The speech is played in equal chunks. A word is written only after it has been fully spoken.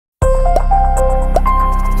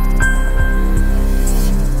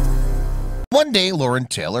One day, Lauren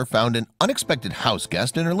Taylor found an unexpected house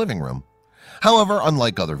guest in her living room. However,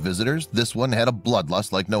 unlike other visitors, this one had a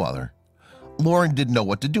bloodlust like no other. Lauren didn't know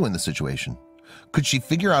what to do in the situation. Could she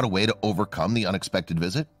figure out a way to overcome the unexpected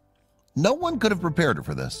visit? No one could have prepared her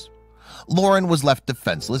for this. Lauren was left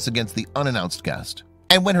defenseless against the unannounced guest,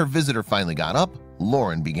 and when her visitor finally got up,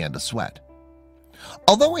 Lauren began to sweat.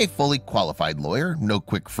 Although a fully qualified lawyer, no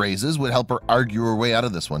quick phrases would help her argue her way out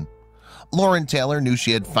of this one. Lauren Taylor knew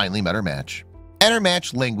she had finally met her match, and her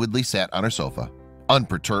match languidly sat on her sofa,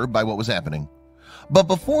 unperturbed by what was happening. But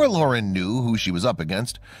before Lauren knew who she was up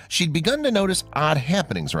against, she'd begun to notice odd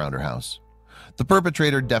happenings around her house. The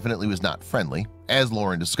perpetrator definitely was not friendly, as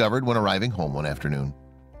Lauren discovered when arriving home one afternoon.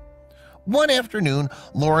 One afternoon,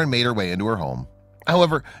 Lauren made her way into her home.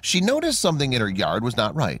 However, she noticed something in her yard was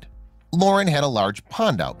not right. Lauren had a large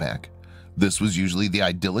pond out back. This was usually the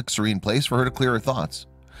idyllic, serene place for her to clear her thoughts.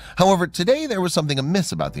 However, today there was something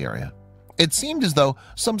amiss about the area. It seemed as though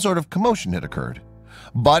some sort of commotion had occurred.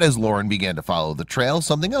 But as Lauren began to follow the trail,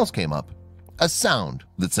 something else came up. A sound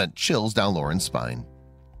that sent chills down Lauren's spine.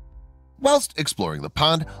 Whilst exploring the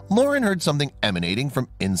pond, Lauren heard something emanating from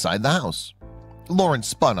inside the house. Lauren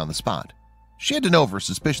spun on the spot. She had to know if her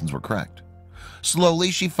suspicions were correct. Slowly,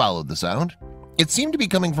 she followed the sound. It seemed to be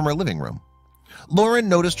coming from her living room. Lauren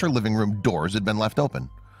noticed her living room doors had been left open.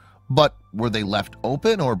 But were they left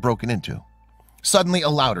open or broken into? Suddenly, a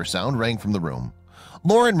louder sound rang from the room.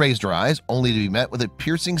 Lauren raised her eyes, only to be met with a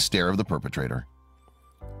piercing stare of the perpetrator.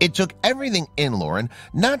 It took everything in Lauren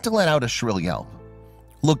not to let out a shrill yelp.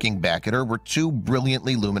 Looking back at her were two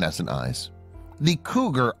brilliantly luminescent eyes. The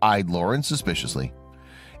cougar eyed Lauren suspiciously.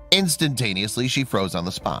 Instantaneously, she froze on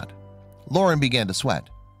the spot. Lauren began to sweat.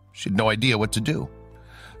 She had no idea what to do.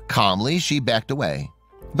 Calmly, she backed away.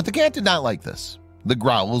 But the cat did not like this. The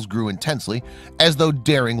growls grew intensely, as though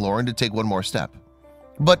daring Lauren to take one more step.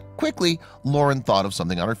 But quickly, Lauren thought of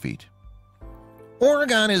something on her feet.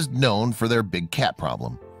 Oregon is known for their big cat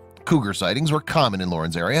problem. Cougar sightings were common in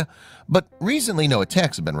Lauren's area, but recently no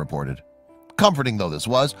attacks have been reported. Comforting though this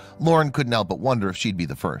was, Lauren couldn't help but wonder if she'd be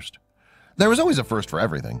the first. There was always a first for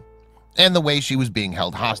everything. And the way she was being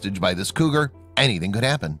held hostage by this cougar, anything could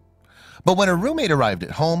happen. But when her roommate arrived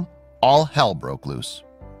at home, all hell broke loose.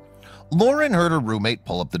 Lauren heard her roommate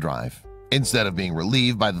pull up the drive. Instead of being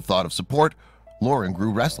relieved by the thought of support, Lauren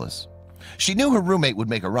grew restless. She knew her roommate would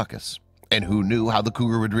make a ruckus, and who knew how the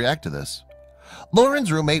cougar would react to this?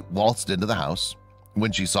 Lauren's roommate waltzed into the house.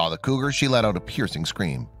 When she saw the cougar, she let out a piercing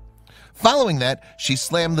scream. Following that, she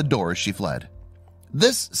slammed the door as she fled.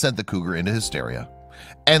 This sent the cougar into hysteria,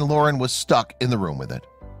 and Lauren was stuck in the room with it.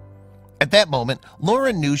 At that moment,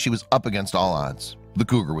 Lauren knew she was up against all odds. The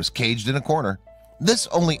cougar was caged in a corner. This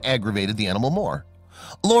only aggravated the animal more.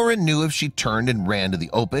 Lauren knew if she turned and ran to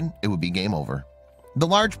the open, it would be game over. The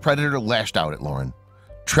large predator lashed out at Lauren.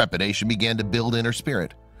 Trepidation began to build in her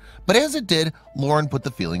spirit. But as it did, Lauren put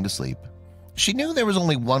the feeling to sleep. She knew there was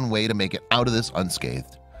only one way to make it out of this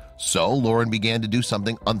unscathed. So Lauren began to do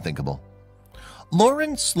something unthinkable.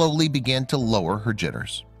 Lauren slowly began to lower her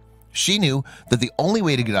jitters. She knew that the only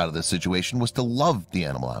way to get out of this situation was to love the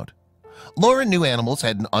animal out. Lauren knew animals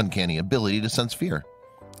had an uncanny ability to sense fear.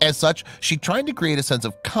 As such, she tried to create a sense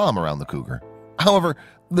of calm around the cougar. However,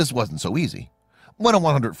 this wasn't so easy. When a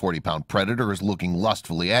 140-pound predator is looking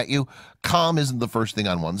lustfully at you, calm isn't the first thing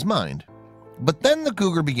on one's mind. But then the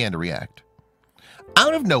cougar began to react.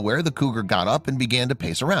 Out of nowhere, the cougar got up and began to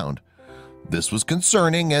pace around. This was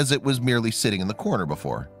concerning, as it was merely sitting in the corner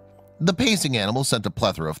before. The pacing animal sent a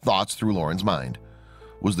plethora of thoughts through Lauren's mind.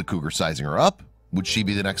 Was the cougar sizing her up? Would she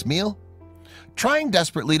be the next meal? Trying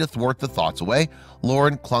desperately to thwart the thoughts away,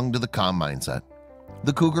 Lauren clung to the calm mindset.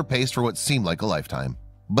 The cougar paced for what seemed like a lifetime.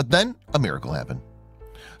 But then a miracle happened.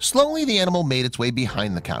 Slowly, the animal made its way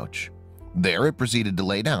behind the couch. There it proceeded to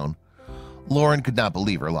lay down. Lauren could not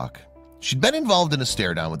believe her luck. She'd been involved in a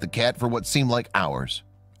stare down with the cat for what seemed like hours.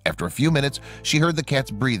 After a few minutes, she heard the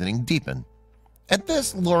cat's breathing deepen. At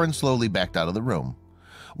this, Lauren slowly backed out of the room.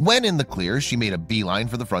 When in the clear, she made a beeline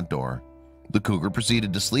for the front door. The cougar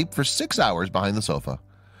proceeded to sleep for 6 hours behind the sofa.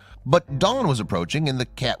 But dawn was approaching and the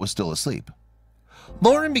cat was still asleep.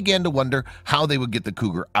 Lauren began to wonder how they would get the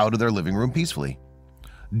cougar out of their living room peacefully.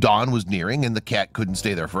 Dawn was nearing and the cat couldn't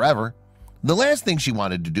stay there forever. The last thing she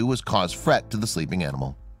wanted to do was cause fret to the sleeping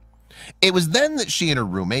animal. It was then that she and her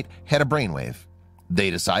roommate had a brainwave. They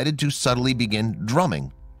decided to subtly begin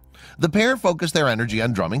drumming. The pair focused their energy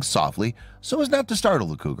on drumming softly so as not to startle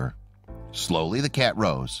the cougar. Slowly, the cat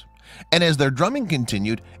rose, and as their drumming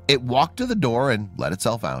continued, it walked to the door and let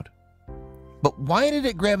itself out. But why did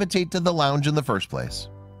it gravitate to the lounge in the first place?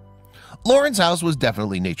 Lauren's house was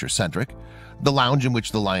definitely nature-centric. The lounge in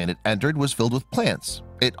which the lion had entered was filled with plants.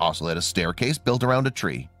 It also had a staircase built around a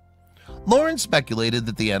tree. Lauren speculated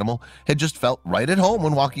that the animal had just felt right at home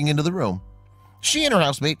when walking into the room. She and her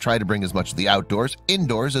housemate try to bring as much of the outdoors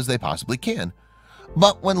indoors as they possibly can.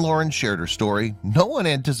 But when Lauren shared her story, no one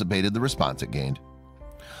anticipated the response it gained.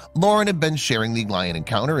 Lauren had been sharing the lion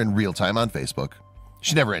encounter in real time on Facebook.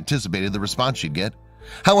 She never anticipated the response she'd get.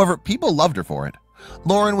 However, people loved her for it.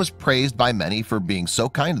 Lauren was praised by many for being so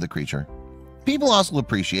kind to the creature. People also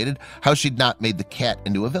appreciated how she'd not made the cat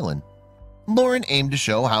into a villain. Lauren aimed to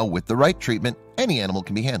show how, with the right treatment, any animal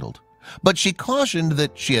can be handled. But she cautioned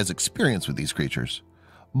that she has experience with these creatures.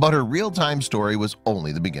 But her real-time story was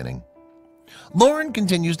only the beginning. Lauren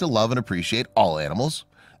continues to love and appreciate all animals.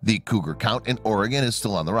 The cougar count in Oregon is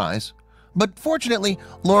still on the rise. But fortunately,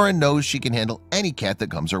 Lauren knows she can handle any cat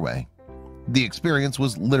that comes her way. The experience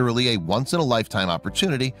was literally a once-in-a-lifetime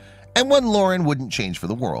opportunity, and one Lauren wouldn't change for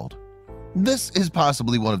the world. This is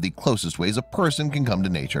possibly one of the closest ways a person can come to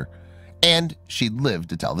nature, and she'd live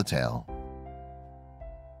to tell the tale.